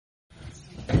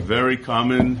very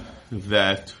common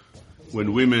that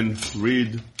when women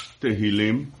read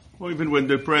Tehilim, or even when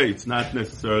they pray, it's not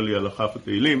necessarily Halacha for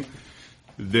Tehilim,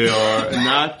 they are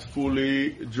not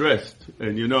fully dressed.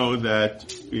 And you know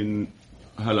that in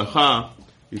Halacha,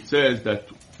 it says that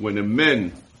when a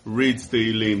man reads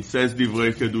Tehilim, says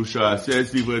Divrei Kedusha,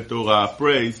 says Divrei Torah,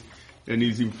 prays, and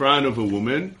he's in front of a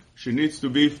woman, she needs to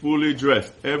be fully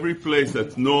dressed. Every place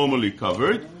that's normally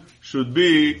covered should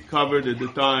be covered at the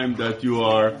time that you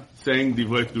are saying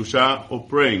Divrei Kedusha or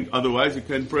praying. Otherwise, you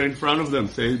can't pray in front of them,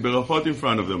 say Berachot in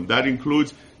front of them. That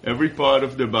includes every part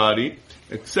of the body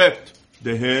except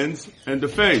the hands and the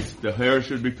face. The hair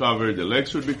should be covered, the legs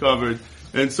should be covered,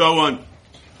 and so on.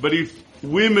 But if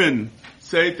women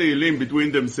say Tehilim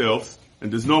between themselves,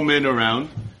 and there's no men around,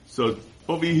 so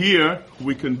over here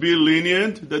we can be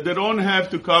lenient that they don't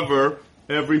have to cover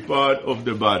every part of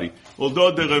the body.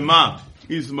 Although the Rema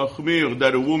is machmir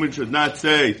that a woman should not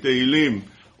say Tehilim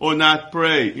or not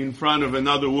pray in front of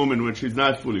another woman when she's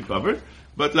not fully covered,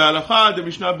 but la halacha, the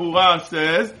Mishnah Berurah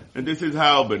says, and this is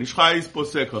how Ben Ish Chai is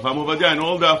posek, Chacham Ovadia and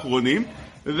all the Achronim,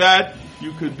 that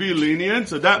you could be lenient.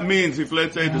 So that means if,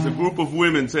 let's say, there's a group of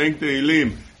women saying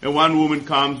Tehilim, and one woman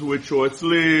comes with short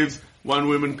sleeves, one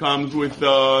woman comes with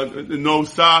no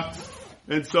socks,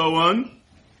 and so on.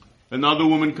 Another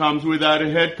woman comes without a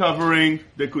head covering.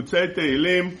 They could say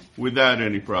Tehilim without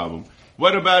any problem.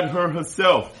 What about her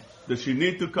herself? Does she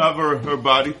need to cover her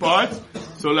body parts?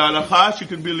 So la halacha, she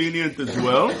can be lenient as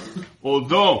well.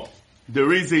 Although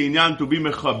there is a inyan to be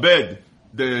mechabed,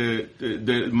 the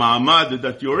ma'amad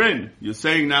that you're in. You're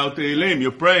saying now Tehilim,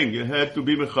 you're praying. You have to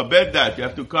be mechabed that. You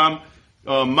have to come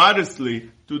modestly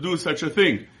to do such a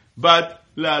thing. But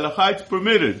la halacha, it's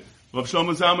permitted. Rav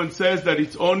Shlomo Zalman says that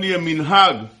it's only a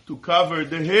minhag to cover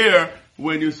the hair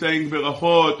when you're saying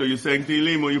berachot or you're saying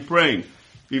Tehilim or you're praying.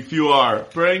 If you are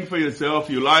praying for yourself,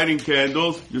 you're lighting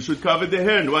candles, you should cover the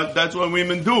hair. That's what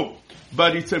women do.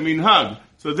 But it's a minhag.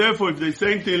 So therefore, if they're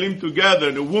saying Tehilim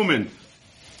together, the woman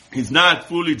is not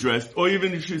fully dressed, or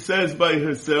even if she says by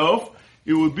herself,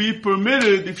 it would be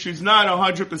permitted if she's not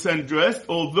 100% dressed,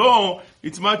 although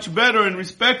it's much better and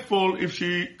respectful if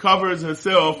she covers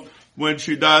herself when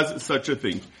she does such a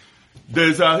thing.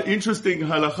 There's an interesting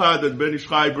halacha that Ben Ish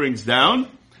Chai brings down,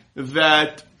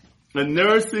 that a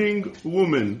nursing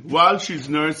woman, while she's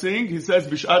nursing, he says,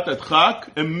 Bishat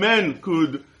Adchak, a man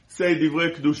could say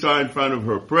Divrei Kedusha in front of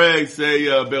her, pray, say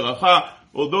Beracha,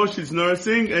 although she's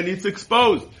nursing and it's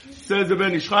exposed. Says the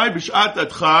Ben Ish Chai, Bishat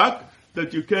Adchak,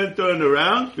 that you can't turn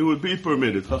around, it would be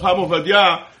permitted. Chacham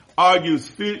Ovadia argues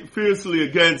fiercely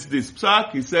against this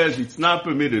psak. He says it's not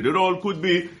permitted at all. Could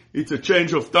be it's a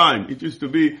change of time. It used to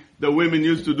be that women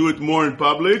used to do it more in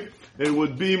public, and it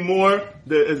would be more,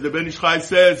 as the Ben Ish Chai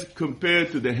says,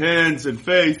 compared to the hands and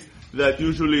face that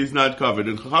usually is not covered.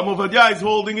 And Chacham Ovadia is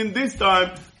holding in this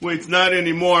time where it's not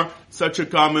anymore such a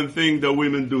common thing that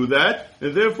women do that,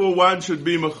 and therefore one should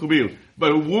be machmir.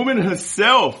 But a woman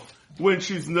herself, when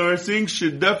she's nursing, she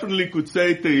definitely could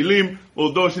say Tehilim,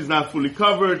 although she's not fully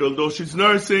covered, although she's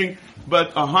nursing,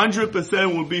 but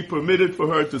 100% would be permitted for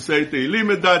her to say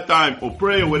Tehilim at that time, or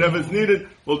pray, or whatever is needed,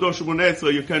 although Shemoneh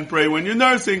Esrei, you can't pray when you're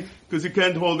nursing, because you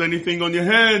can't hold anything on your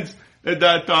hands at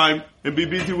that time, and be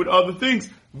busy with other things,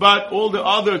 but all the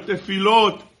other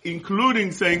tefillot,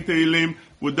 including saying Tehilim,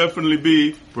 would definitely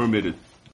be permitted.